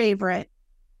Monique's favorite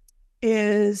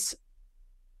is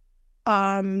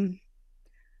number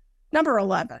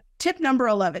 11. Tip number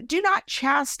 11. Do not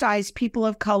chastise people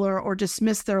of color or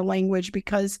dismiss their language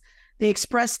because they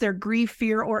express their grief,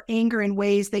 fear, or anger in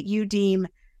ways that you deem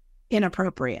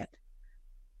inappropriate.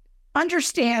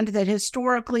 Understand that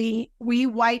historically, we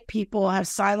white people have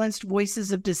silenced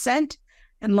voices of dissent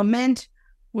and lament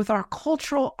with our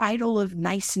cultural idol of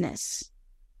niceness.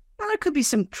 Well, there could be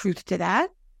some truth to that.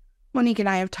 Monique and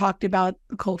I have talked about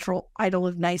the cultural idol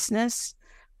of niceness,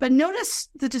 but notice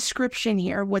the description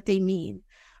here, what they mean.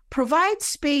 Provide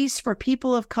space for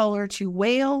people of color to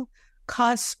wail,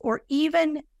 cuss, or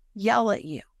even yell at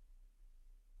you.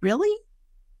 Really?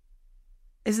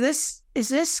 Is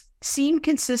this seem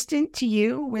consistent to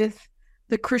you with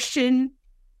the Christian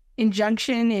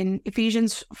injunction in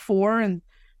Ephesians 4 and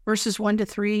verses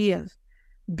 1-3 of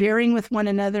bearing with one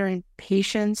another in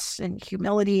patience and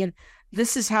humility, and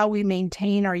this is how we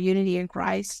maintain our unity in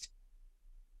Christ?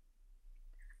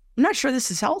 I'm not sure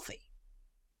this is healthy.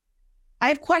 I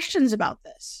have questions about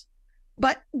this,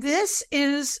 but this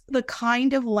is the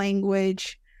kind of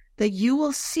language that you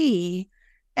will see,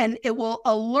 and it will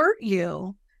alert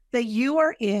you that you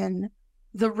are in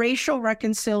the racial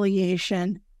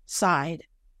reconciliation side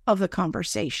of the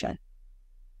conversation.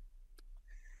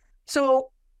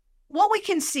 So what we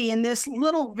can see in this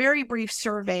little very brief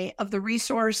survey of the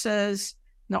resources,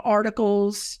 the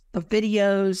articles, the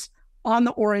videos on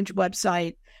the Orange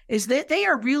website is that they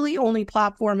are really only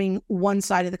platforming one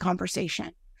side of the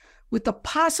conversation. With the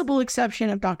possible exception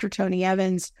of Dr. Tony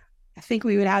Evans, I think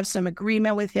we would have some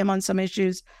agreement with him on some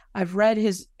issues. I've read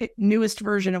his newest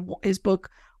version of his book,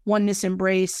 Oneness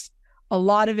Embraced. A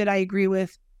lot of it I agree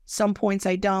with, some points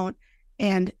I don't,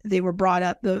 and they were brought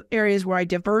up. The areas where I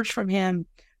diverged from him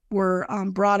were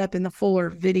brought up in the fuller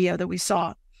video that we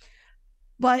saw.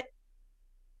 But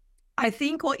I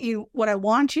think what I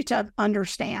want you to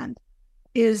understand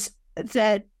is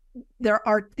that there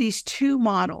are these two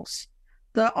models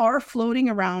that are floating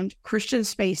around Christian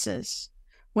spaces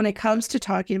when it comes to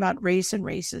talking about race and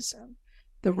racism: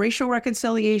 the racial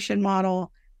reconciliation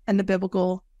model and the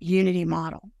biblical unity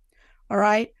model. All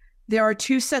right. There are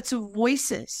two sets of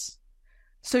voices.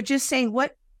 So just saying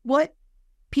what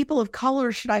people of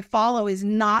color should I follow is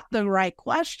not the right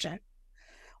question.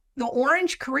 The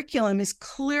Orange curriculum is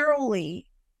clearly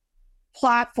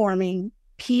platforming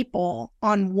people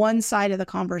on one side of the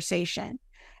conversation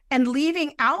and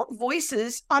leaving out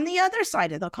voices on the other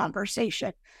side of the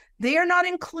conversation. They are not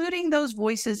including those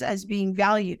voices as being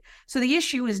valued. So the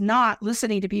issue is not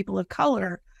listening to people of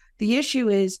color. The issue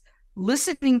is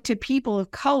listening to people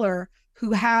of color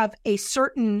who have a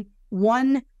certain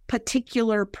one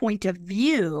particular point of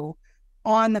view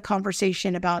on the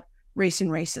conversation about race and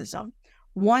racism.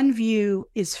 One view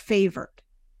is favored.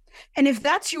 And if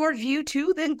that's your view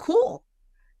too, then cool.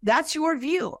 That's your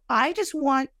view. I just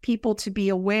want people to be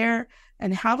aware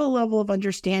and have a level of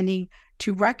understanding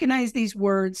to recognize these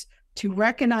words, to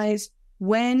recognize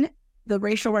when the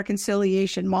racial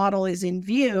reconciliation model is in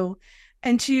view,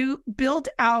 and to build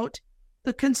out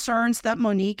the concerns that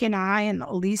Monique and I and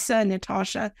Elisa and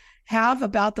Natasha have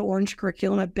about the Orange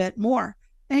curriculum a bit more.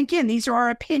 And again, these are our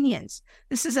opinions.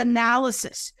 This is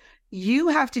analysis. You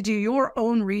have to do your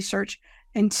own research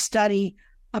and study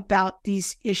about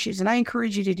these issues. And I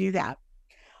encourage you to do that.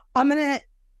 I'm going to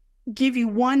give you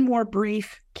one more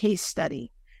brief case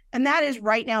study, and that is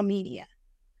Right Now Media.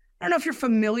 I don't know if you're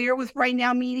familiar with Right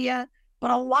Now Media,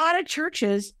 but a lot of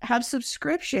churches have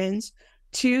subscriptions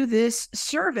to this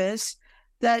service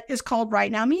that is called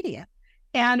Right Now Media.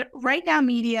 And Right Now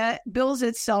Media bills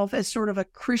itself as sort of a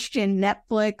Christian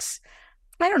Netflix.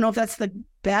 I don't know if that's the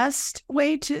best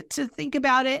way to think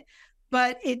about it,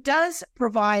 but it does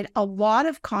provide a lot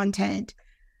of content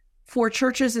for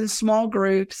churches and small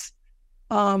groups,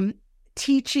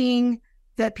 teaching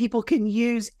that people can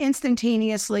use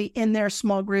instantaneously in their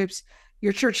small groups.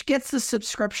 Your church gets the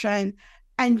subscription,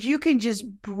 and you can just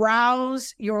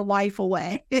browse your life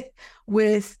away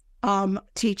with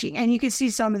teaching. And you can see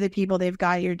some of the people they've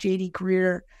got here: J.D.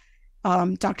 Greer,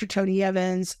 Dr. Tony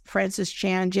Evans, Francis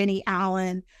Chan, Jenny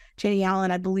Allen. Jenny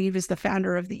Allen, I believe, is the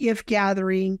founder of the If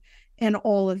Gathering and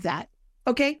all of that.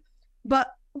 Okay. But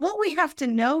what we have to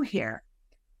know here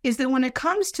is that when it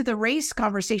comes to the race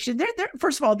conversation,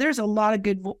 first of all, there's a lot of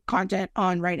good content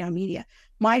on Right Now Media.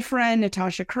 My friend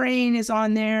Natasha Crane is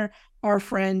on there. Our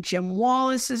friend Jim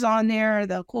Wallace is on there,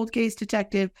 the cold case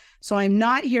detective. So I'm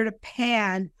not here to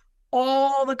pan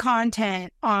all the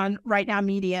content on Right Now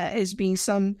Media as being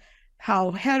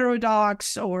somehow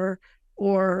heterodox or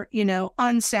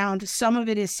unsound. Some of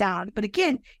it is sound. But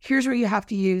again, here's where you have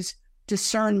to use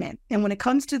discernment. And when it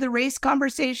comes to the race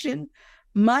conversation,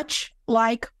 much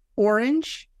like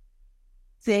Orange,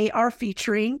 they are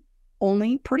featuring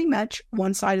only pretty much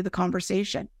one side of the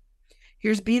conversation.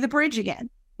 Here's Be the Bridge again.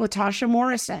 Latasha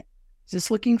Morrison. Is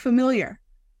this looking familiar?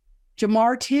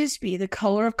 Jamar Tisby, The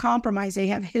Color of Compromise. They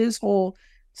have his whole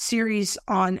series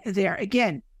on there.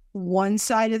 Again, one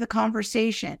side of the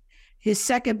conversation. His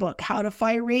second book, How to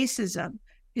Fight Racism,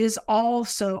 is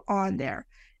also on there.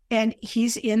 And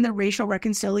he's in the racial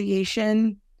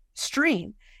reconciliation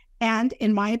stream. And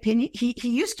in my opinion, he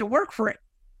used to work for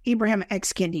Ibram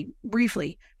X. Kendi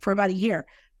briefly for about a year.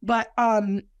 But,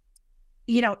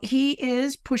 he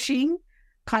is pushing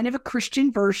kind of a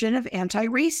Christian version of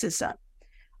anti-racism.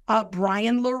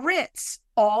 Brian Loritz,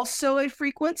 also a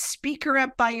frequent speaker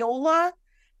at Biola,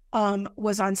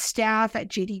 was on staff at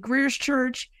J.D. Greer's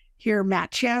church. Here,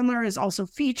 Matt Chandler is also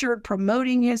featured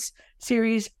promoting his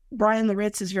series. Brian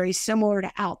Loritz is very similar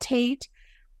to Al Tate.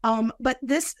 But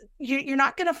this, you're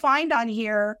not going to find on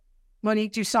here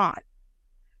Monique Toussaint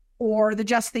or the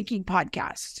Just Thinking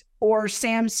podcast or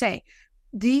Sam Say.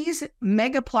 These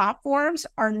mega platforms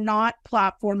are not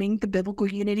platforming the biblical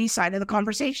unity side of the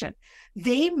conversation.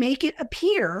 They make it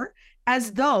appear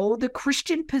as though the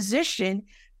Christian position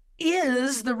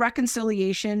is the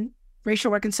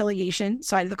racial reconciliation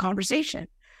side of the conversation,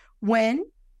 when,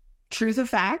 truth of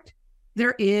fact,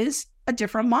 there is a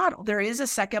different model. There is a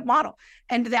second model.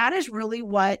 And that is really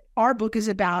what our book is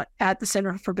about at the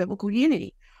Center for Biblical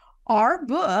Unity. Our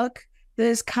book that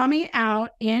is coming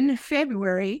out in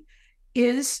February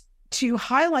is to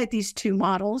highlight these two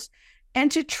models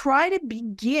and to try to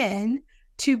begin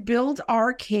to build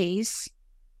our case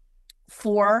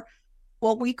for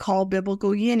what we call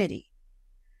biblical unity.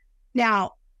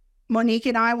 Now, Monique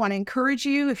and I want to encourage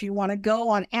you, if you want to go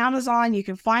on Amazon, you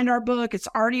can find our book. It's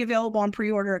already available on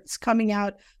pre-order. It's coming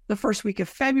out the first week of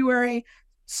February.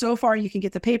 So far, you can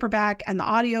get the paperback and the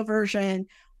audio version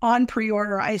on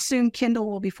pre-order. I assume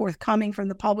Kindle will be forthcoming from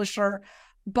the publisher.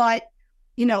 But,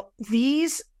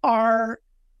 these are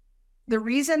the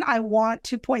reason I want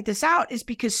to point this out is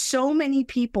because so many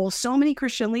people, so many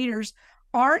Christian leaders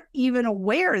aren't even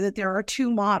aware that there are two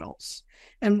models.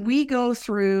 And we go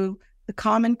through the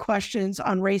common questions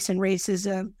on race and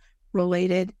racism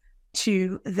related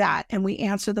to that. And we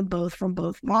answer them both from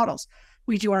both models.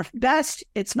 We do our best.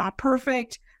 It's not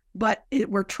perfect, but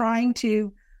we're trying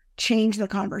to change the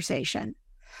conversation.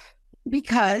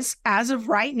 Because as of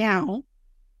right now,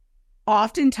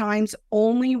 oftentimes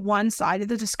only one side of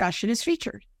the discussion is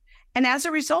featured. And as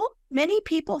a result, many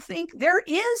people think there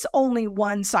is only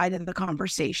one side of the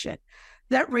conversation,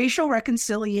 that racial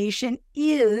reconciliation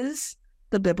is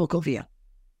the biblical view.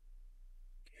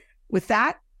 With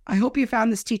that, I hope you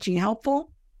found this teaching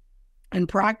helpful and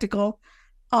practical.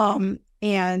 I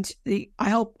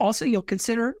hope also you'll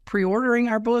consider pre-ordering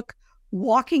our book,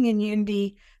 Walking in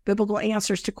Unity, Biblical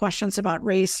Answers to Questions about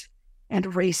Race and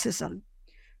Racism.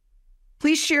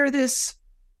 Please share this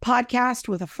podcast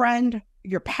with a friend,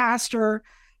 your pastor,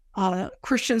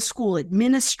 Christian school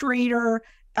administrator,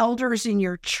 elders in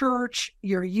your church,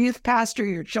 your youth pastor,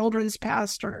 your children's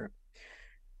pastor,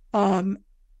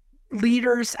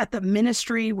 leaders at the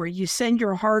ministry where you send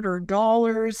your hard-earned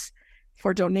dollars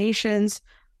for donations.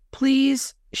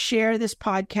 Please share this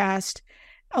podcast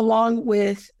along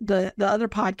with the other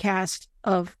podcast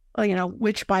of,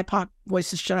 which BIPOC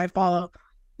voices should I follow?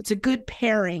 It's a good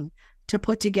pairing to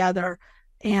put together.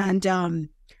 And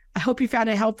I hope you found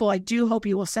it helpful. I do hope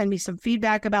you will send me some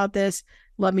feedback about this.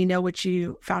 Let me know what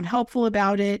you found helpful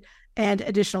about it and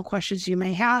additional questions you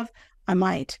may have. I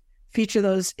might feature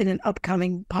those in an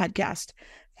upcoming podcast.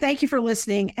 Thank you for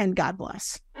listening, and God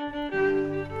bless.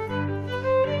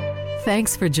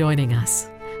 Thanks for joining us.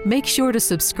 Make sure to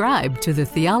subscribe to the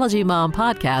Theology Mom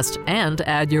podcast and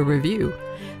add your review.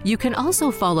 You can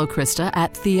also follow Krista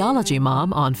at Theology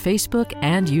Mom on Facebook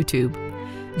and YouTube.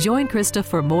 Join Krista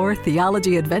for more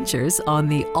theology adventures on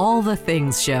the All the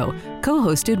Things Show,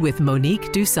 co-hosted with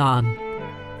Monique Duson.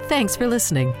 Thanks for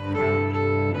listening.